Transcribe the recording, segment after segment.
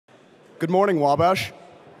Good morning, Wabash.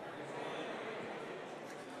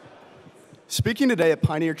 Speaking today at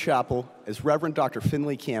Pioneer Chapel is Reverend Dr.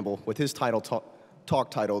 Finley Campbell with his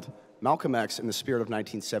talk titled Malcolm X in the Spirit of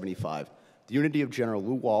 1975, the Unity of General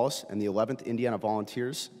Lew Wallace and the 11th Indiana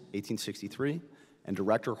Volunteers, 1863, and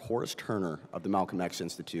Director Horace Turner of the Malcolm X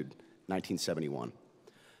Institute, 1971.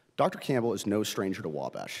 Dr. Campbell is no stranger to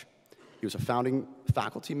Wabash. He was a founding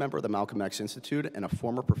faculty member of the Malcolm X Institute and a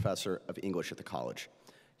former professor of English at the college.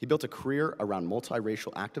 He built a career around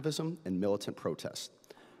multiracial activism and militant protest.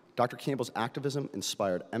 Dr. Campbell's activism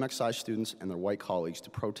inspired MXI students and their white colleagues to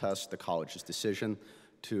protest the college's decision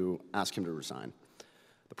to ask him to resign.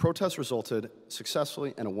 The protest resulted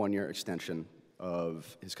successfully in a one-year extension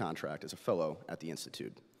of his contract as a fellow at the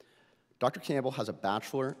Institute. Dr. Campbell has a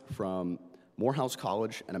bachelor from Morehouse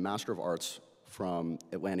College and a Master of Arts from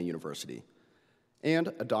Atlanta University,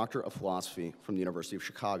 and a Doctor of Philosophy from the University of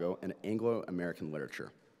Chicago in Anglo-American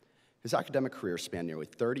Literature. His academic career spanned nearly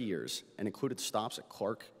 30 years and included stops at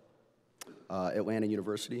Clark, Atlanta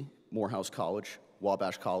University, Morehouse College,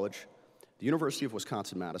 Wabash College, the University of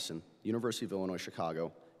Wisconsin-Madison, the University of Illinois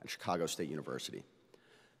Chicago, and Chicago State University.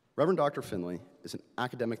 Reverend Dr. Finley is an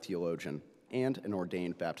academic theologian and an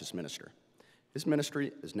ordained Baptist minister. His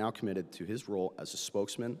ministry is now committed to his role as a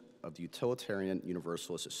spokesman of the Utilitarian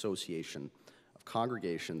Universalist Association of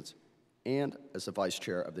Congregations and as the vice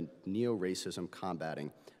chair of the Neo-Racism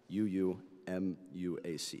Combating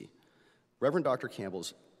UUMUAC. Reverend Dr.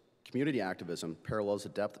 Campbell's community activism parallels the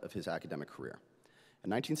depth of his academic career. In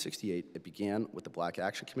 1968, it began with the Black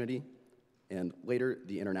Action Committee and later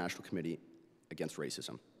the International Committee Against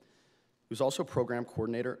Racism. He was also program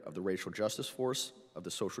coordinator of the Racial Justice Force of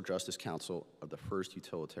the Social Justice Council of the First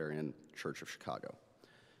Unitarian Church of Chicago.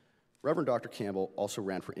 Reverend Dr. Campbell also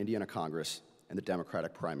ran for Indiana Congress in the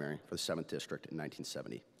Democratic primary for the 7th District in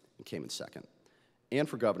 1970 and came in second, and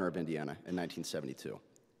for governor of Indiana in 1972,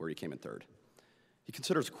 where he came in third. He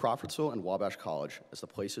considers Crawfordsville and Wabash College as the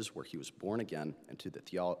places where he was born again into the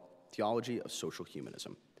theology of social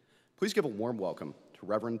humanism. Please give a warm welcome to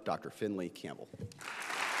Reverend Dr. Finley Campbell.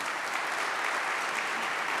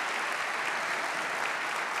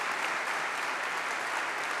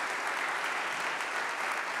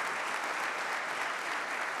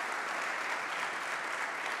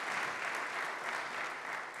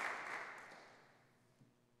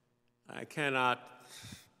 I cannot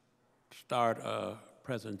start a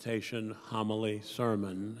presentation, homily,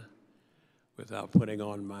 sermon without putting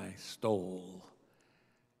on my stole.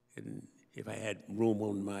 And if I had room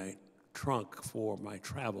on my trunk for my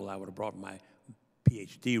travel, I would have brought my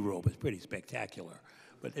PhD robe. It's pretty spectacular.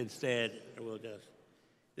 But instead,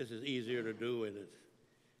 this is easier to do, and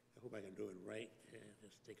I hope I can do it right. And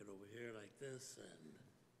just stick it over here like this, and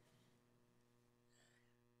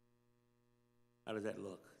how does that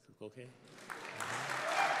look? Okay?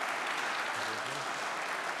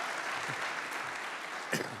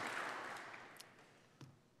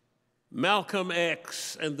 Malcolm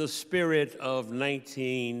X and the Spirit of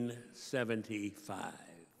 1975.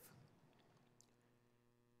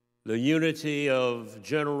 The unity of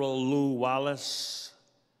General Lew Wallace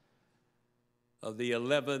of the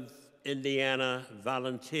 11th Indiana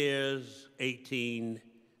Volunteers,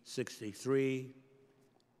 1863,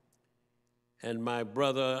 and my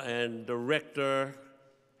brother and director,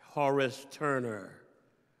 Horace Turner,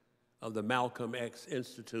 of the Malcolm X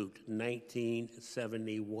Institute,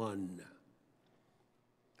 1971.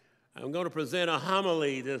 I'm going to present a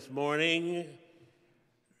homily this morning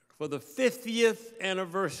for the 50th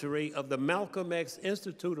anniversary of the Malcolm X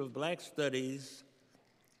Institute of Black Studies,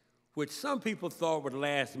 which some people thought would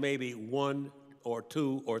last maybe 1 or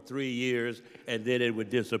 2 or 3 years, and then it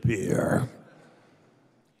would disappear.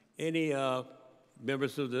 Any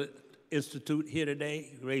members of the Institute here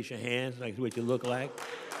today? Raise your hands, like what you look like.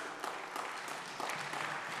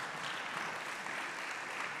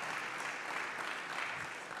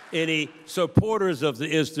 Any supporters of the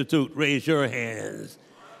Institute? Raise your hands.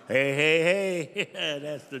 Hey, hey, hey,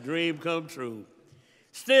 that's the dream come true.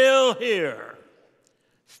 Still here,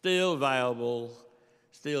 still viable,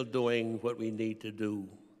 still doing what we need to do.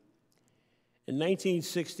 In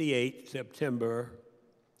 1968, September,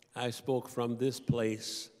 I spoke from this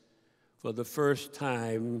place for the first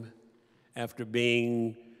time after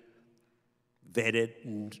being vetted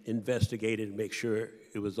and investigated to make sure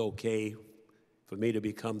it was okay for me to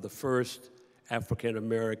become the first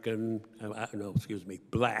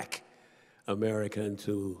Black American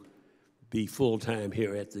to be full-time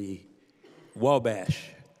here at the Wabash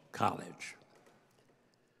College.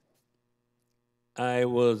 I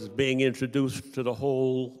was being introduced to the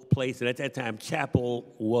whole place, and at that time,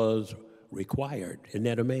 chapel was required. Isn't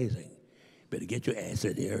that amazing? Better get your ass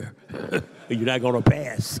in here. You're not going to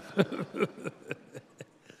pass.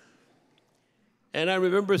 And I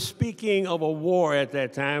remember speaking of a war at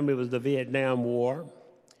that time. It was the Vietnam War.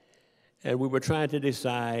 And we were trying to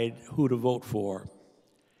decide who to vote for.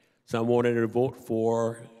 Some wanted to vote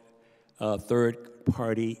for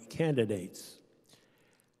third-party candidates.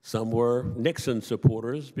 Some were Nixon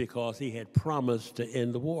supporters because he had promised to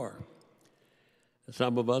end the war.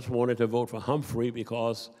 Some of us wanted to vote for Humphrey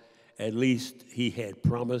because at least he had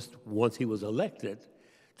promised once he was elected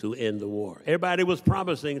to end the war. Everybody was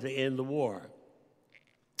promising to end the war.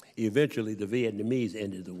 Eventually, the Vietnamese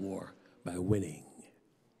ended the war by winning.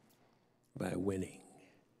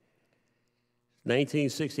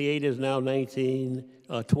 1968 is now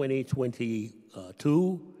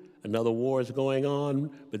 2022. Another war is going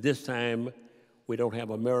on, but this time we don't have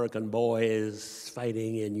American boys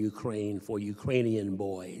fighting in Ukraine for Ukrainian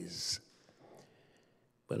boys.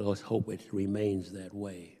 But let's hope it remains that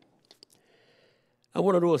way. I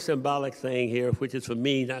want to do a symbolic thing here, which is for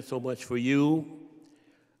me, not so much for you.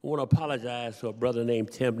 I want to apologize to a brother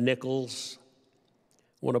named Tim Nichols.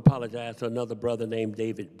 I want to apologize to another brother named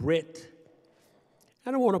David Britt.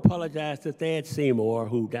 And I want to apologize to Thad Seymour,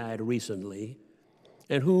 who died recently,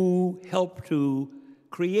 and who helped to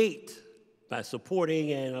create, by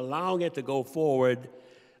supporting and allowing it to go forward,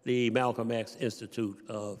 the Malcolm X Institute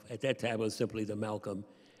of, at that time it was simply the Malcolm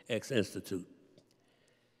X Institute.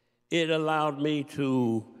 It allowed me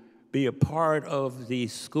to be a part of the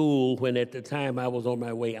school when at the time I was on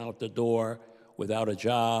my way out the door without a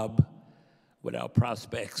job, without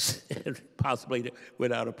prospects, and possibly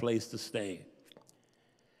without a place to stay.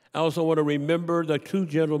 I also want to remember the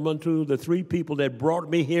the three people that brought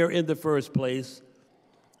me here in the first place,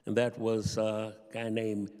 and that was a guy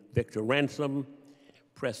named Victor Ransom,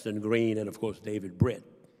 Preston Green, and of course David Britt.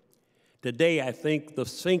 Today, I thank the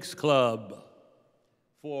Sphinx Club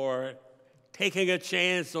for taking a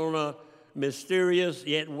chance on a mysterious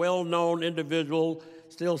yet well-known individual,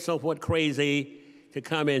 still somewhat crazy, to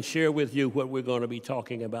come and share with you what we're going to be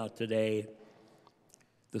talking about today,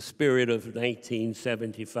 the spirit of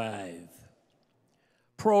 1975.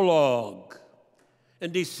 Prologue.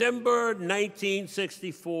 In December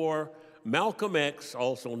 1964, Malcolm X,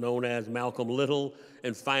 also known as Malcolm Little,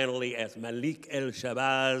 and finally as Malik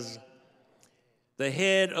el-Shabazz, the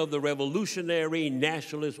head of the revolutionary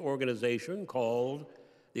nationalist organization called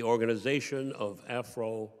the Organization of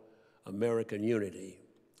Afro-American Unity,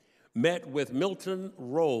 met with Milton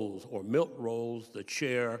Rose, or Milt Rose, the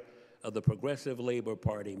chair of the Progressive Labor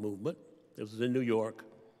Party movement, this was in New York,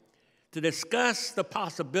 to discuss the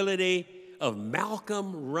possibility of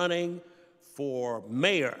Malcolm running for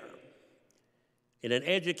mayor in an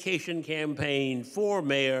education campaign for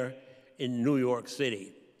mayor in New York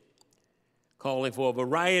City, calling for a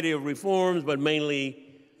variety of reforms, but mainly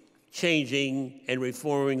changing and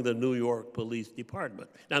reforming the New York Police Department.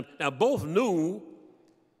 Now both knew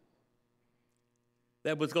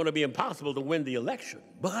that was going to be impossible to win the election,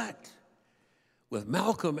 but with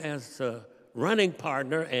Malcolm as a running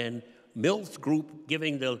partner and Milt's group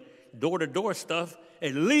giving the door-to-door stuff,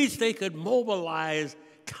 at least they could mobilize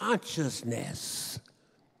consciousness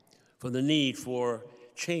for the need for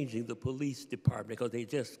changing the police department, because they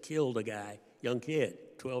just killed a guy, young kid,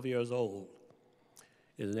 12 years old.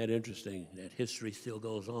 Isn't that interesting that history still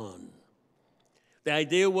goes on? The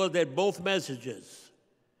idea was that both messages,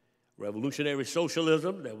 revolutionary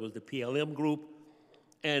socialism, that was the PLM group,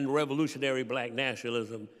 and revolutionary black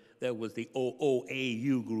nationalism, that was the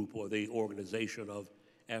OOAU group, or the Organization of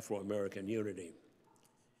Afro-American Unity.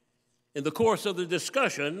 In the course of the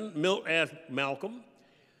discussion, Milt asked Malcolm,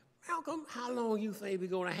 how long you think we're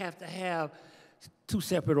going to have two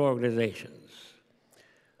separate organizations?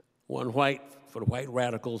 One white for the white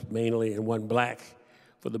radicals mainly, and one black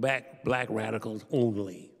for the black radicals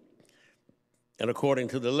only. And according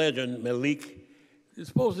to the legend, Malik is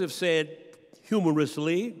supposed to have said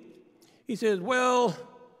humorously, he says, well,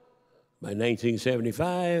 by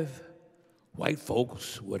 1975, white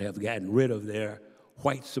folks would have gotten rid of their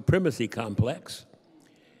white supremacy complex,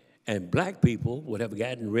 and black people would have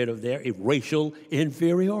gotten rid of their racial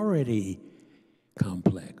inferiority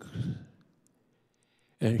complex.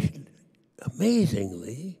 And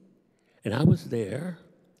amazingly, and I was there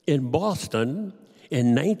in Boston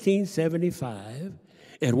in 1975,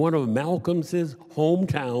 in one of Malcolm's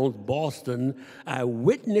hometowns, Boston, I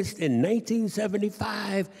witnessed in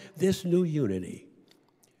 1975 this new unity,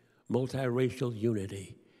 multiracial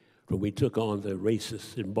unity, when we took on the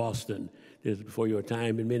racists in Boston. This was before your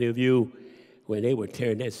time, and many of you, when they were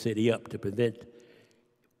tearing that city up to prevent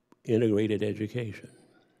integrated education.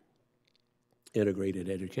 Integrated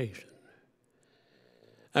education.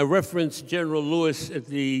 I referenced General Lewis at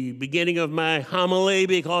the beginning of my homily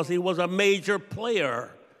because he was a major player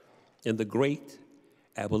in the Great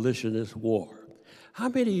Abolitionist War. How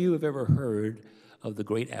many of you have ever heard of the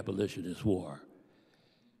Great Abolitionist War?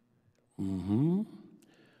 Mm-hmm.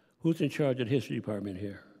 Who's in charge of the history department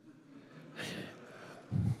here?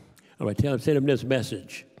 All right, send him this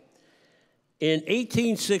message. In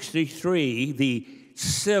 1863, the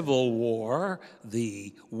Civil War,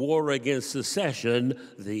 the war against secession,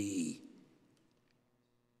 are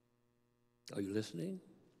you listening?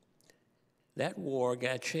 That war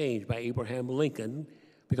got changed by Abraham Lincoln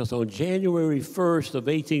because on January 1st of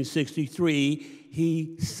 1863,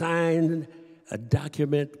 he signed a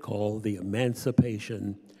document called the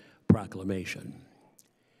Emancipation Proclamation.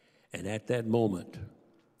 And at that moment,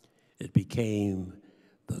 it became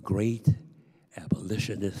the Great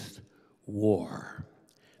Abolitionist War.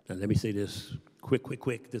 Now, let me say this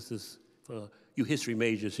quick. This is for you history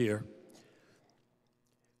majors here.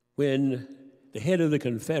 When the head of the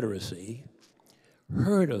Confederacy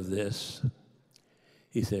heard of this,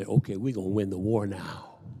 he said, okay, we're going to win the war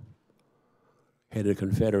now. Head of the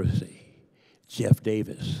Confederacy, Jeff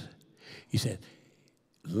Davis. He said,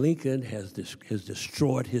 Lincoln has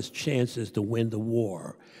destroyed his chances to win the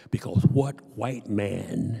war because what white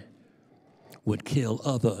man would kill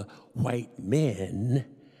other white men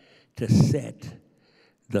to set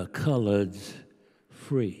the coloreds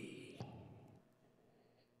free?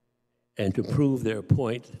 And to prove their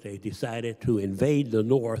point, they decided to invade the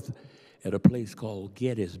North at a place called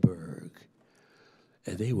Gettysburg.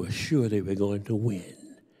 And they were sure they were going to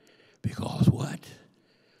win. Because what?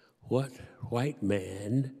 What white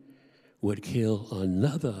man would kill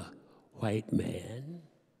another white man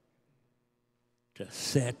to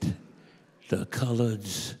set the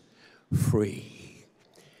coloreds free?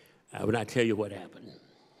 I will not tell you what happened.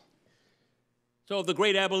 So the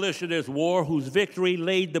Great Abolitionist War, whose victory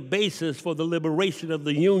laid the basis for the liberation of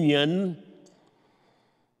the Union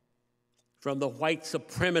from the white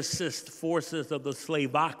supremacist forces of the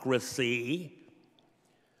slavocracy,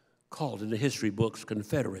 called in the history books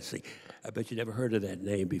Confederacy. I bet you never heard of that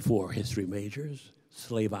name before, history majors.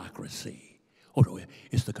 Slavocracy. Oh no,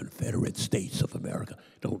 it's the Confederate States of America.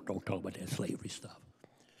 Don't talk about that slavery stuff.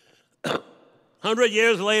 100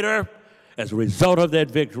 years later, as a result of that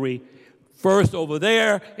victory, first over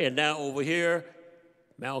there and now over here,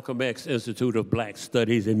 Malcolm X Institute of Black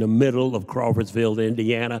Studies in the middle of Crawfordsville,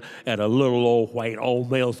 Indiana, at a little old white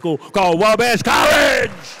all-male school called Wabash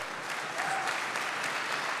College.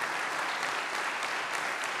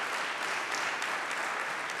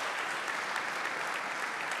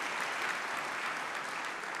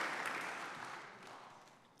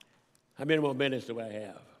 How many more minutes do I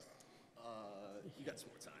have? You got some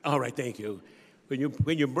more time. All right, thank you. When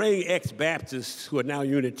you bring ex-Baptists who are now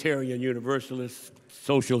Unitarian, Universalists,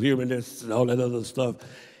 social humanists, and all that other stuff,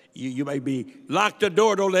 you might be, lock the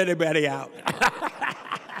door, don't let anybody out.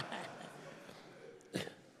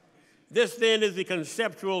 This then is the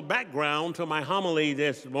conceptual background to my homily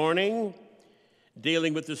this morning,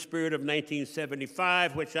 dealing with the spirit of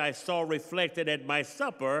 1975, which I saw reflected at my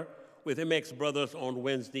supper with MX brothers on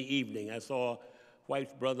Wednesday evening. I saw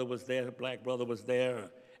white brother was there, black brother was there.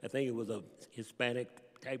 I think it was a Hispanic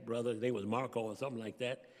type brother. His name was Marco or something like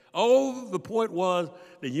that. Oh, the point was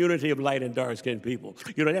the unity of light and dark-skinned people.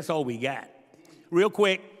 You know, that's all we got. Real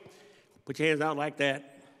quick, put your hands out like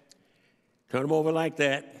that. Turn them over like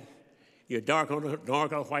that. You're dark or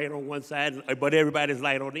white on one side, but everybody's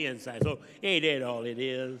light on the inside. So ain't that all it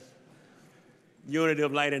is? Unity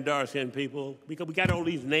of light and dark-skinned people. Because we got all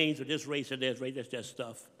these names for this race and that race, that's just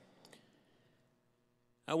stuff.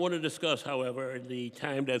 I want to discuss, however, in the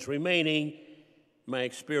time that's remaining, my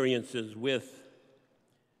experiences with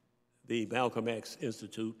the Malcolm X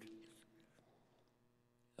Institute.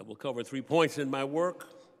 I will cover 3 points in my work.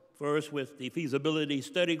 First, with the feasibility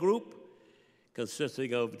study group,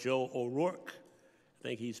 consisting of Joe O'Rourke, I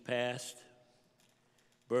think he's passed,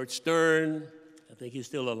 Bert Stern, I think he's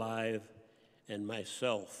still alive, and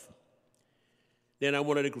myself. Then I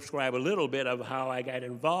wanted to describe a little bit of how I got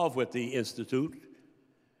involved with the Institute.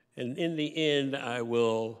 And in the end, I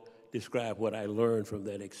will describe what I learned from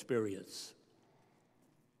that experience.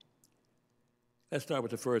 Let's start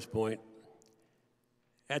with the first point.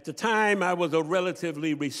 At the time, I was a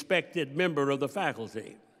relatively respected member of the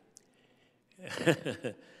faculty.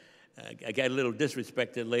 I got a little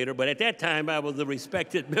disrespected later, but at that time, I was a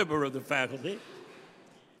respected member of the faculty.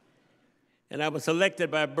 And I was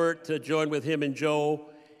selected by Bert to join with him and Joe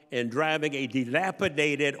in driving a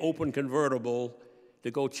dilapidated open convertible to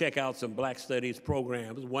go check out some Black Studies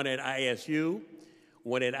programs, one at ISU,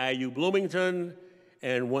 one at IU Bloomington,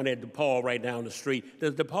 and one at DePaul right down the street.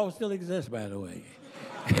 Does DePaul still exist, by the way?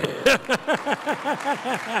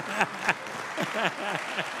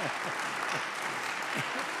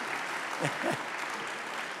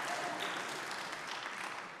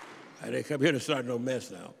 I didn't come here to start no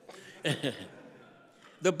mess now.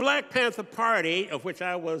 The Black Panther Party, of which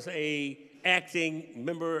I was an acting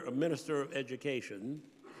minister of education,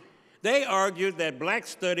 they argued that Black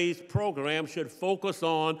Studies program should focus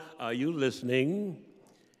on, are you listening,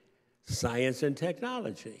 science and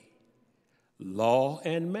technology, law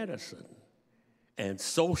and medicine, and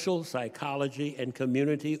social psychology and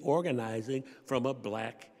community organizing from a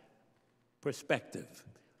Black perspective,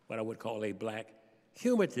 what I would call a Black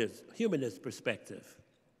humanist perspective.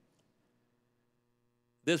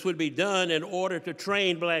 This would be done in order to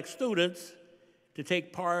train Black students to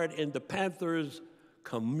take part in the Panthers'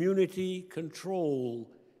 community control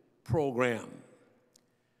program.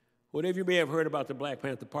 Whatever you may have heard about the Black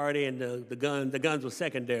Panther Party and the guns were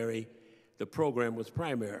secondary, the program was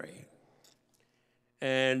primary.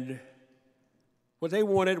 And what they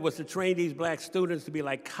wanted was to train these Black students to be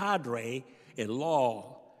like cadre in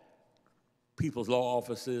law, people's law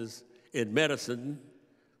offices, in medicine,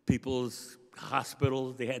 people's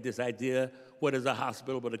hospitals. They had this idea, what is a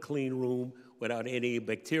hospital but a clean room without any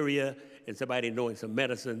bacteria and somebody knowing some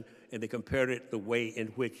medicine, and they compared it the way in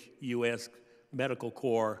which U.S. Medical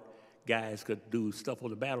Corps guys could do stuff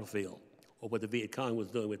on the battlefield, or what the Viet Cong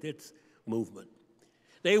was doing with its movement.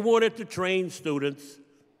 They wanted to train students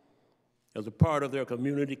as a part of their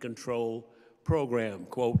community control program.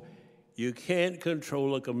 Quote, you can't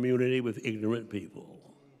control a community with ignorant people.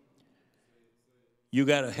 You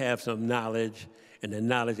got to have some knowledge, and the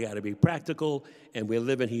knowledge got to be practical, and we're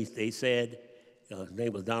living, they said, his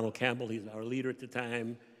name was Donald Campbell, he's our leader at the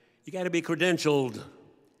time, you got to be credentialed.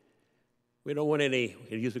 We don't want any,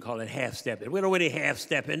 we used to call it half-stepping. We don't want any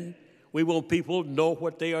half-stepping. We want people to know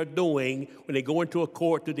what they are doing when they go into a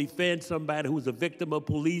court to defend somebody who's a victim of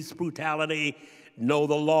police brutality, know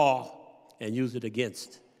the law, and use it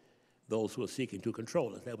against those who are seeking to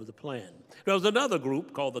control us. That was the plan. There was another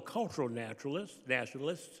group called the cultural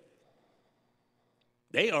nationalists.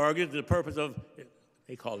 They argued the purpose of,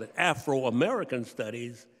 they called it Afro-American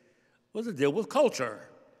studies, was to deal with culture,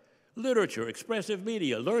 literature, expressive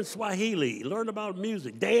media, learn Swahili, learn about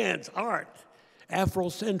music, dance, art,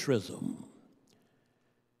 Afrocentrism.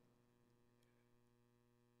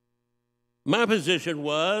 My position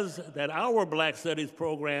was that our Black Studies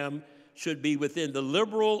program should be within the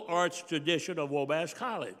liberal arts tradition of Wabash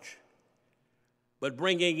College, but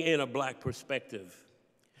bringing in a Black perspective.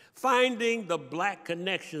 Finding the Black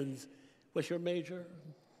connections. What's your major?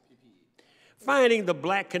 PPE. Finding the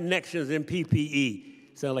Black connections in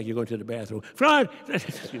PPE. Sound like you're going to the bathroom.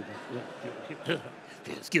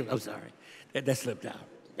 Excuse me, I'm sorry. That slipped out.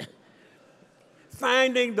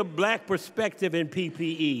 Finding the Black perspective in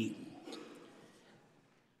PPE.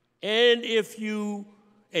 And if you,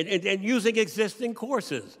 and using existing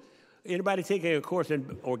courses. Anybody taking a course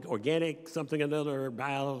in organic, something another,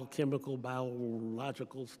 biochemical,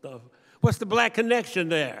 biological stuff? What's the Black connection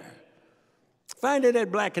there? Finding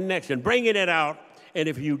that Black connection, bringing it out, and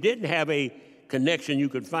if you didn't have a connection you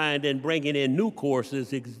could find, and bringing in new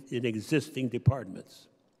courses in existing departments.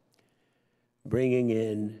 Bringing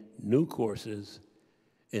in new courses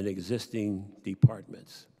in existing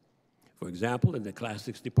departments. For example, in the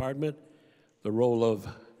classics department, the role of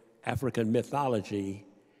African mythology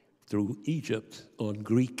through Egypt on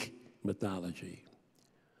Greek mythology.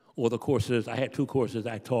 Or the courses, I had 2 courses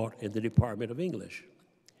I taught in the Department of English.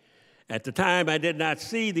 At the time, I did not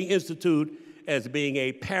see the Institute as being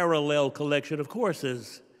a parallel collection of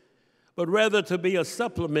courses, but rather to be a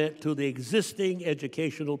supplement to the existing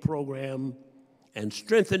educational program and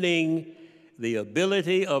strengthening the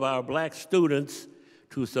ability of our Black students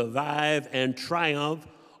to survive and triumph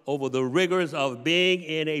over the rigors of being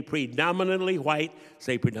in a predominantly white,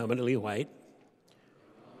 say predominantly white,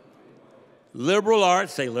 liberal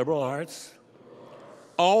arts, say liberal arts,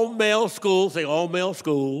 all-male school, say all-male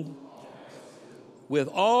school, with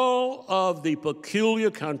all of the peculiar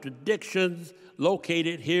contradictions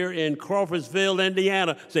located here in Crawfordsville,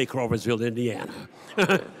 Indiana, say Crawfordsville, Indiana.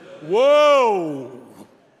 Whoa!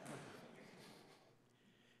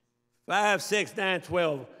 5, 6, 9,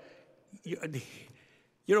 12.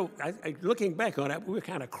 You know, looking back on it, we're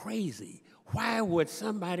kind of crazy. Why would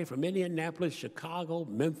somebody from Indianapolis, Chicago,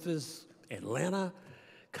 Memphis, Atlanta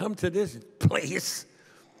come to this place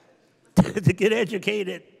to get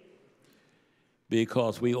educated?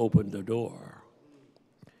 Because we opened the door.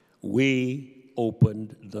 We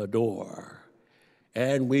opened the door.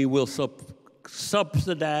 And we will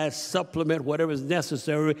subsidize, supplement whatever is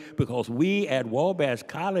necessary, because we at Wabash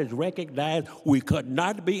College recognized we could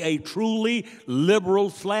not be a truly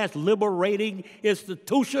liberal/liberating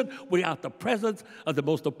institution without the presence of the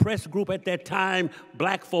most oppressed group at that time,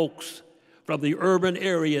 black folks from the urban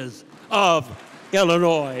areas of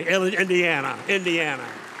Illinois, Indiana.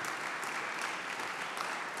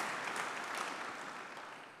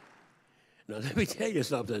 Now, let me tell you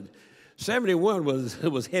something. 71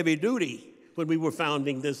 was heavy duty when we were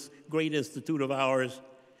founding this great institute of ours.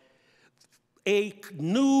 A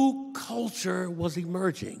new culture was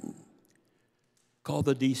emerging called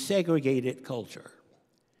the desegregated culture.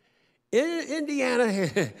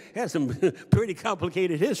 Indiana has some pretty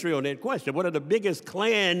complicated history on that question. One of the biggest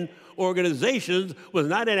Klan organizations was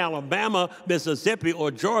not in Alabama, Mississippi,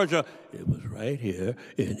 or Georgia. It was right here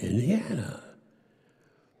in Indiana.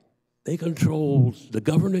 They controlled the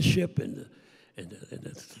governorship and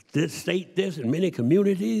the state this in many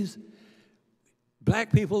communities.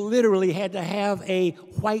 Black people literally had to have a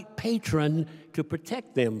white patron to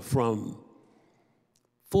protect them from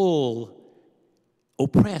full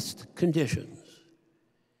oppressed conditions.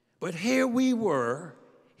 But here we were,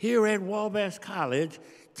 here at Wabash College,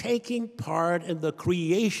 taking part in the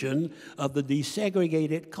creation of the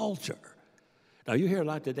desegregated culture. Now, you hear a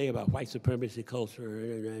lot today about white supremacy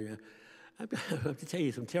culture. I have to tell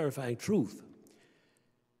you some terrifying truth.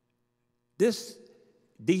 This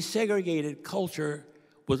desegregated culture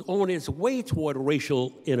was on its way toward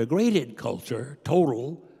racial integrated culture,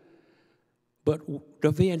 total, but the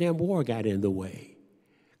Vietnam War got in the way.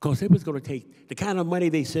 Because it was going to take the kind of money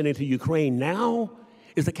they send into Ukraine now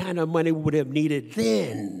is the kind of money we would have needed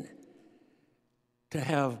then to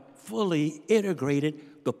have fully integrated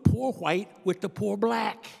the poor white with the poor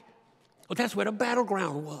black. Well, that's where the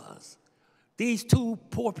battleground was. These two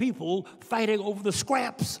poor people fighting over the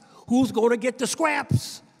scraps. Who's going to get the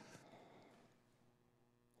scraps?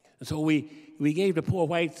 And so we gave the poor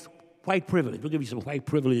whites white privilege. We'll give you some white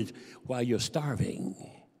privilege while you're starving.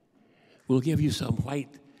 We'll give you some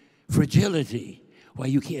white fragility while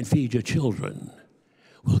you can't feed your children.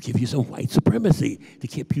 We'll give you some white supremacy to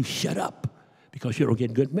keep you shut up because you don't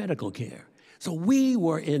get good medical care. So we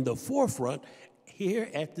were in the forefront here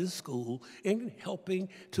at this school in helping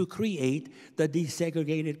to create the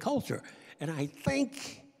desegregated culture. And I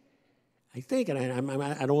think, and I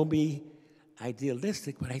don't want to be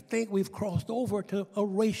idealistic, but I think we've crossed over to a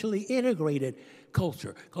racially integrated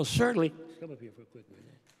culture. Because certainly, come up here for a quick minute.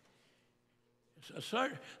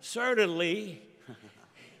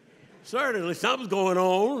 Certainly, something's going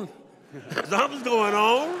on. Something's going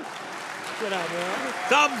on. Get out there.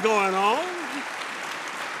 Something's going on.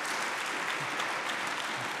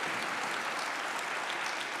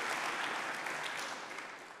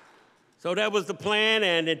 So that was the plan,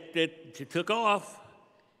 and it took off.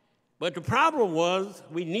 But the problem was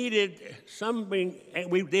we needed something,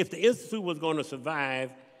 if the Institute was going to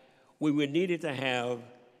survive, we would needed to have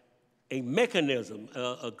a mechanism,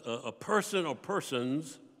 a person or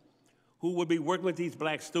persons who would be working with these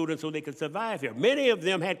black students so they could survive here. Many of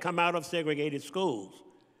them had come out of segregated schools.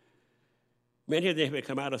 Many of them had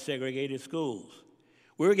come out of segregated schools.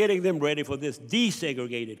 We were getting them ready for this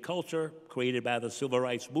desegregated culture created by the Civil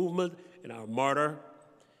Rights Movement and our martyr,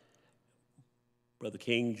 Brother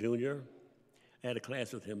King Jr. I had a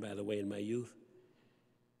class with him, by the way, in my youth.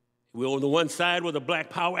 We were on the one side with the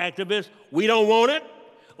black power activists. We don't want it.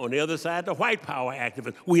 On the other side, the white power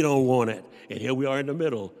activists. We don't want it. And here we are in the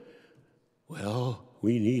middle. Well,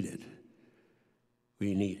 we need it.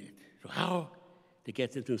 We need it. So how to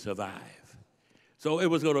get them to survive? So it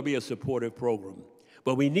was going to be a supportive program.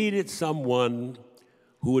 But we needed someone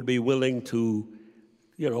who would be willing to,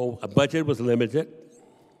 a budget was limited.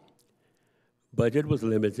 Budget was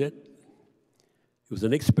limited. It was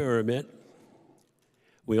an experiment.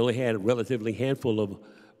 We only had a relatively handful of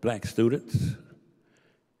black students.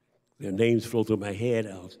 Their names flow through my head.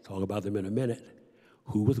 I'll talk about them in a minute.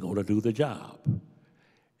 Who was going to do the job?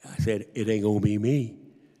 I said, it ain't going to be me.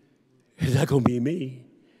 It's not going to be me.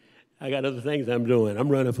 I got other things I'm doing. I'm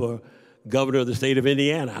running for governor of the state of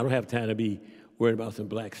Indiana. I don't have time to be worried about some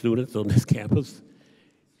black students on this campus.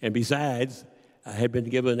 And besides, I had been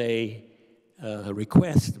given a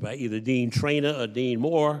request by either Dean Traynor or Dean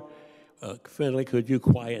Moore, Finley, could you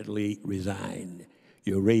quietly resign?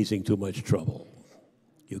 You're raising too much trouble.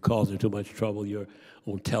 You're causing too much trouble. You're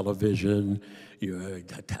on television. You're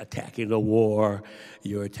attacking the war.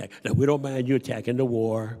 Now, we don't mind you attacking the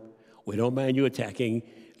war. We don't mind you attacking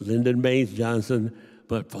Lyndon Baines Johnson.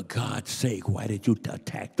 But for God's sake, why did you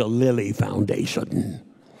attack the Lilly Foundation?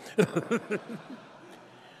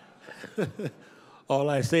 All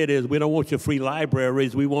I said is, we don't want your free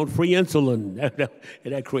libraries, we want free insulin.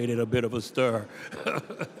 And that created a bit of a stir.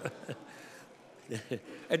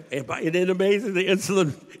 And then amazing, the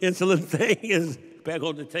insulin thing is back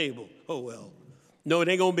on the table. Oh, well. No, it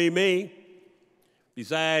ain't going to be me.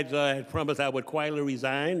 Besides, I had promised I would quietly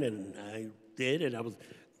resign, and I did, and I was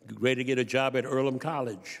ready to get a job at Earlham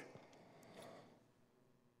College.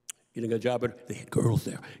 Getting a job at, they had girls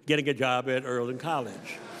there, getting a job at Earlham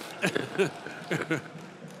College.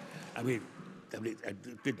 I mean,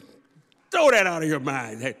 throw that out of your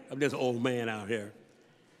mind. Hey, I'm this old man out here.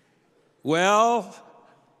 Well,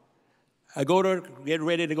 I get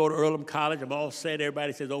ready to go to Earlham College. I'm all set.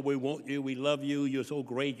 Everybody says, oh, we want you, we love you, you're so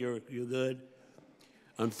great, you're good.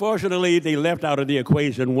 Unfortunately, they left out of the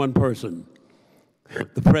equation one person,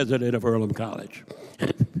 the president of Earlham College.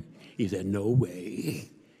 He said, no way.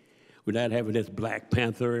 We're not having this Black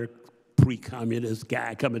Panther, pre-communist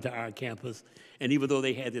guy coming to our campus. And even though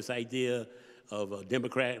they had this idea of a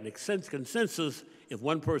democratic consensus, if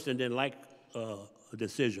one person didn't like a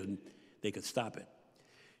decision, they could stop it.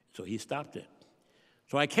 So he stopped it.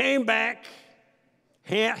 So I came back,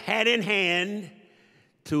 hat in hand,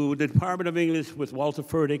 to the Department of English with Walter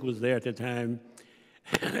Furtick was there at the time.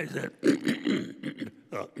 And I said,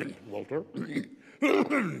 Walter,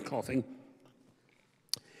 coughing.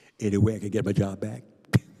 Any way I could get my job back?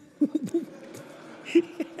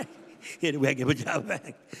 Any way I could get my job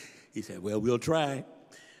back? He said, well, we'll try.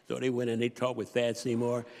 So they went and they talked with Thad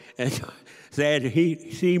Seymour. And Thad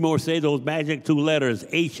Seymour said those magic two letters,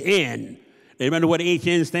 HN. They remember what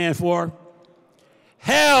HN stands for?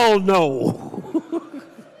 Hell no.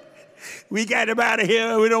 We got him out of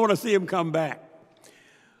here. We don't want to see him come back.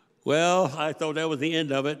 Well, I thought that was the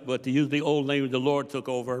end of it, but to use the old language, the Lord took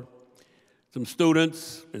over. Some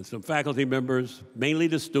students and some faculty members, mainly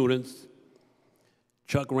the students,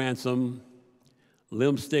 Chuck Ransom,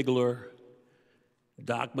 Lim Stigler,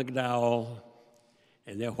 Doc McDowell,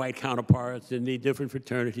 and their white counterparts in the different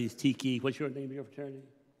fraternities, Tiki, what's your name of your fraternity?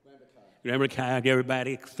 Ramakai,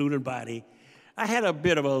 everybody, student body. I had a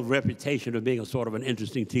bit of a reputation of being a sort of an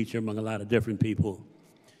interesting teacher among a lot of different people.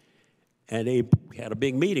 And they had a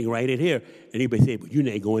big meeting right in here. And he would say, but you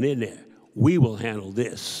ain't going in there. We will handle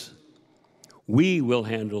this. We will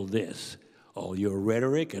handle this. All your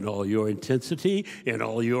rhetoric and all your intensity and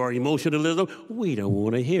all your emotionalism, we don't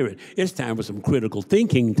want to hear it. It's time for some critical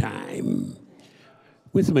thinking time.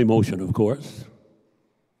 With some emotion, of course.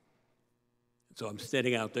 So I'm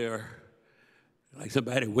standing out there like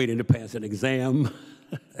somebody waiting to pass an exam.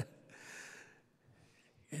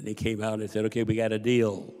 And they came out and said, okay, we got a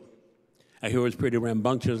deal. I hear it was pretty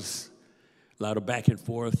rambunctious, a lot of back and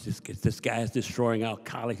forth. This guy's destroying our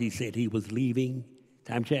college. He said he was leaving.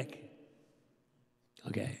 Time check?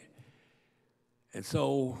 Okay. And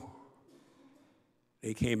so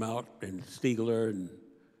they came out, and Stiegler and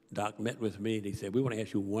Doc met with me. They said, we want to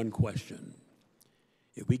ask you one question.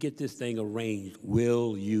 If we get this thing arranged,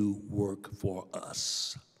 will you work for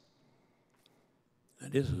us? Now,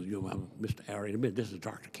 this is Mr. Arian. This is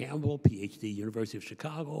Dr. Campbell, PhD, University of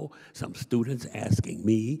Chicago. Some students asking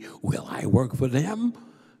me, will I work for them?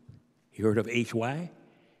 You heard of HY?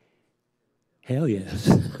 Hell yes.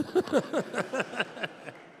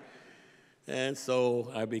 And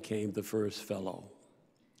so I became the first fellow.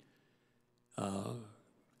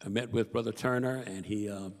 I met with Brother Turner, and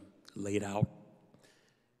he laid out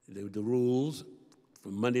the rules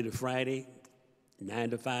from Monday to Friday, 9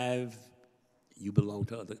 to 5, you belong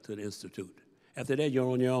to the Institute. After that, you're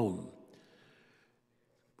on your own.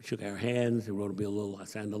 We shook our hands and wrote I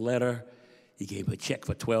signed a letter. He gave a check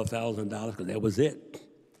for $12,000 because that was it.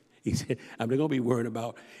 He said, I'm not going to be worried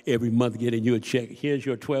about every month getting you a check. Here's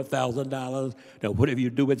your $12,000. Now, whatever you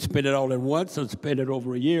do, spend it all at once or spend it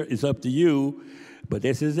over a year, it's up to you. But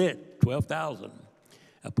this is it, $12,000.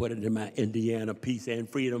 I put it in my Indiana Peace and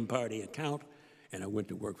Freedom Party account, and I went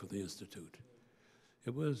to work for the Institute.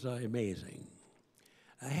 It was amazing.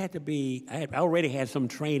 I already had some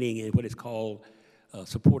training in what is called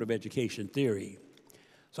supportive education theory.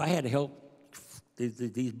 So I had to help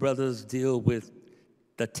these brothers deal with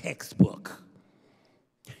the textbook.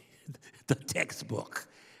 The textbook.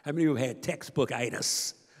 How many of you had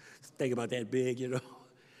textbook-itis? Think about that big, you know.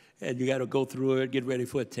 And you got to go through it, get ready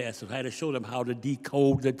for a test. So I had to show them how to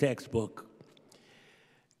decode the textbook.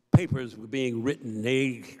 Papers were being written.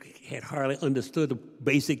 They had hardly understood the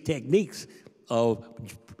basic techniques of,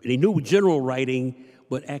 they knew general writing,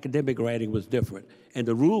 but academic writing was different. And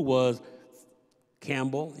the rule was,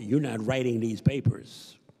 Campbell, you're not writing these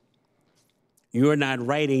papers. You're not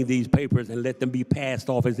writing these papers and let them be passed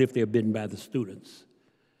off as if they're been by the students.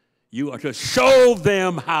 You are to show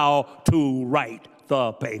them how to write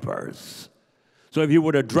the papers. So if you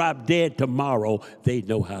were to drop dead tomorrow, they'd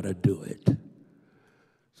know how to do it.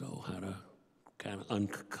 So how to kind of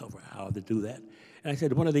uncover how to do that. And I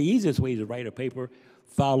said, one of the easiest ways to write a paper,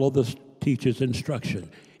 follow the teacher's instruction.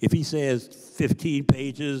 If he says 15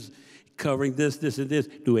 pages covering this, this, and this,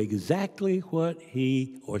 do exactly what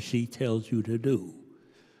he or she tells you to do.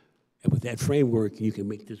 And with that framework, you can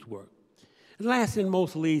make this work. And last and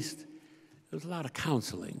most least, there's a lot of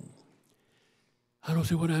counseling. I don't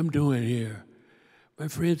see what I'm doing here. My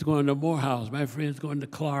friend's going to Morehouse. My friend's going to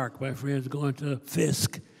Clark. My friend's going to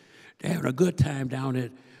Fisk. They're having a good time down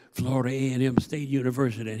at Florida A&M State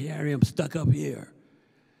University, and here I am stuck up here.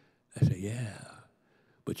 I say, yeah,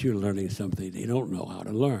 but you're learning something they don't know how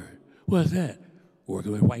to learn. What's that?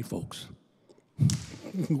 Working with white folks.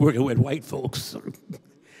 Working with white folks.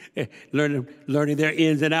 Learning their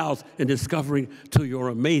ins and outs and discovering, to your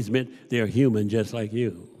amazement, they're human just like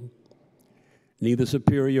you. Neither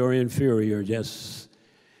superior or inferior, just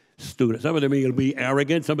students. Some of them are going to be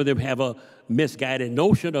arrogant. Some of them have a misguided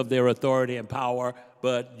notion of their authority and power,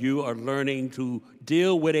 but you are learning to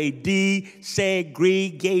deal with a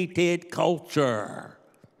desegregated culture.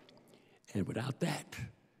 And without that,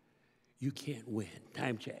 you can't win.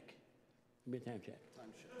 Time check. Give me a time check. Time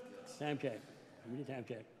check, yes. Time check. Give me a time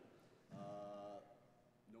check.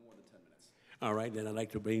 No more than 10 minutes. All right, then I'd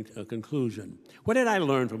like to bring a conclusion. What did I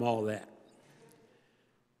learn from all that?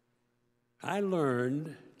 I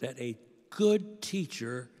learned that a good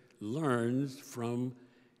teacher learns from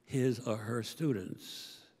his or her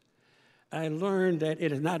students. I learned that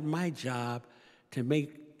it is not my job to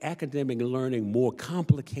make academic learning more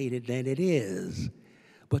complicated than it is,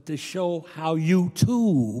 but to show how you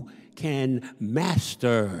too can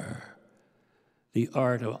master the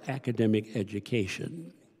art of academic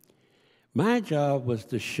education. My job was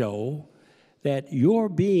to show that your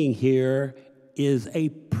being here is a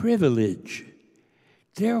privilege.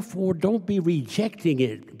 Therefore, don't be rejecting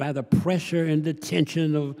it by the pressure and the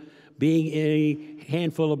tension of being a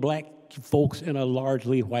handful of black folks in a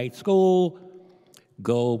largely white school.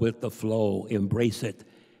 Go with the flow, embrace it.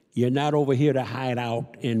 You're not over here to hide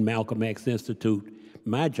out in Malcolm X Institute.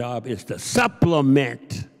 My job is to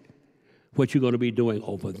supplement what you're going to be doing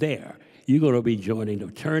over there. You're going to be joining the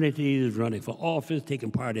fraternities, running for office,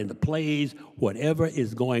 taking part in the plays. Whatever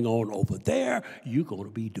is going on over there, you're going to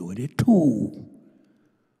be doing it too.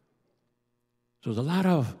 So there's a lot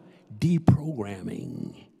of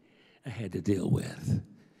deprogramming I had to deal with.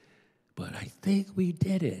 But I think we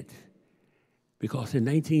did it. Because in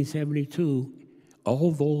 1972,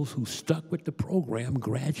 all those who stuck with the program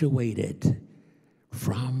graduated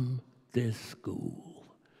from this school.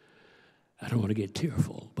 I don't want to get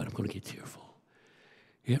tearful, but I'm going to get tearful.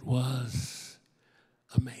 It was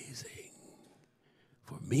amazing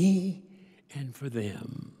for me and for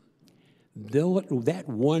them. Though that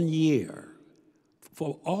 1 year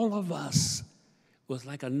for all of us was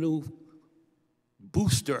like a new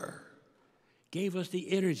booster, gave us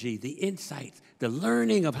the energy, the insights, the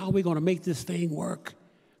learning of how we're going to make this thing work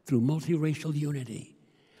through multiracial unity.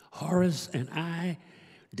 Horace and I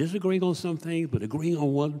disagreeing on some things, but agreeing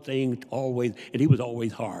on one thing always, and he was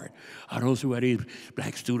always hard. I don't see why these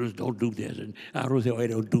black students don't do this, and I don't see why they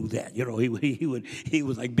don't do that. You know, he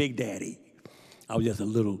was like Big Daddy. I was just the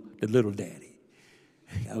little daddy.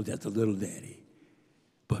 I was just a little daddy.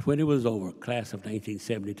 But when it was over, class of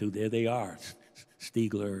 1972, there they are,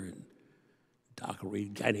 Stiegler and Dockery, a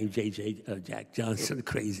guy named Jack Johnson,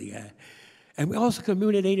 crazy guy. And we also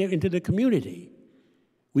communicated into the community.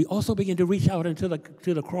 We also began to reach out into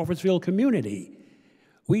the Crawfordsville community.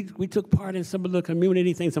 We took part in some of the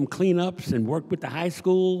community things, some cleanups, and worked with the high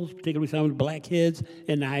schools, particularly some of the black kids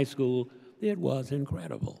in the high school. It was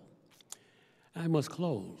incredible. I must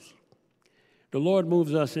close. The Lord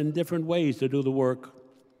moves us in different ways to do the work,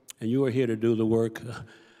 and you are here to do the work.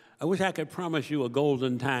 I wish I could promise you a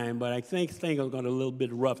golden time, but I think things are going a little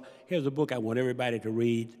bit rough. Here's a book I want everybody to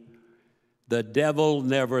read. The Devil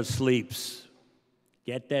Never Sleeps.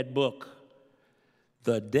 Get that book.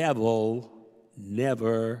 The devil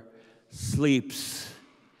never sleeps.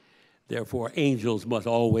 Therefore, angels must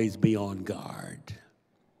always be on guard.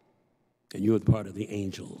 And you're part of the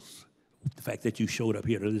angels. The fact that you showed up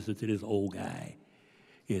here to listen to this old guy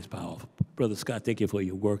is powerful. Brother Scott, thank you for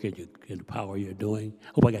your work and the power you're doing.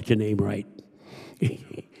 Hope I got your name right.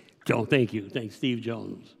 John, thank you. Thanks, Steve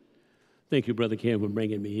Jones. Thank you, Brother Ken, for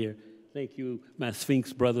bringing me here. Thank you, my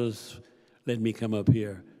Sphinx brothers. Let me come up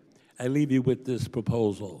here. I leave you with this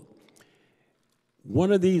proposal.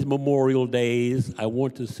 One of these Memorial Days, I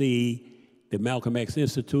want to see the Malcolm X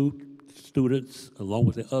Institute students, along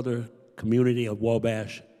with the other community of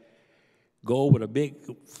Wabash, go with a big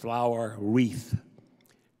flower wreath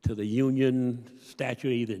to the Union statue,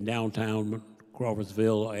 either in downtown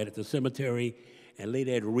Crawfordsville or at the cemetery, and lay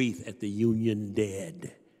that wreath at the Union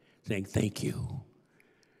dead, saying, thank you.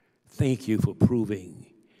 Thank you for proving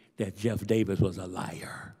that Jeff Davis was a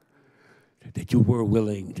liar, that you were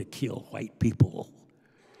willing to kill white people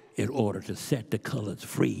in order to set the colors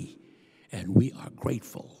free, and we are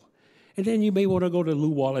grateful. And then you may want to go to Lew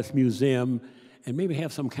Wallace Museum and maybe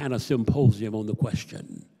have some kind of symposium on the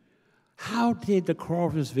question, how did the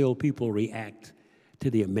Crawfordsville people react to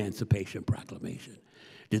the Emancipation Proclamation?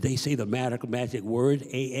 Did they say the magic word,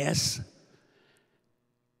 A-S?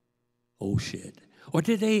 Oh, shit. Or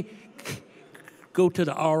did they go to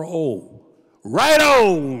the R-O? Right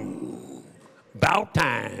on! About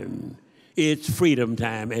time. It's freedom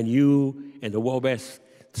time, and you and the Wabash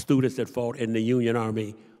students that fought in the Union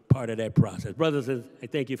Army, part of that process. Brothers, I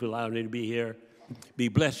thank you for allowing me to be here. Be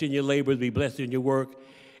blessed in your labors, be blessed in your work.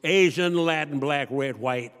 Asian, Latin, black, red,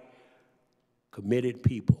 white, committed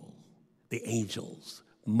people, the angels,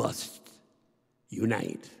 must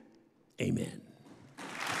unite. Amen.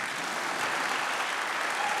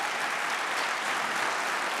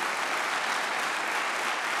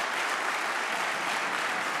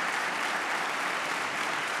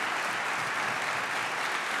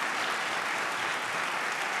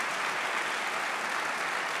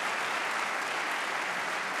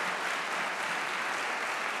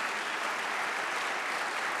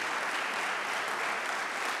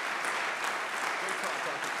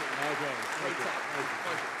 Okay. Thank you.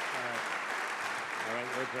 All right,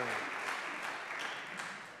 we're done.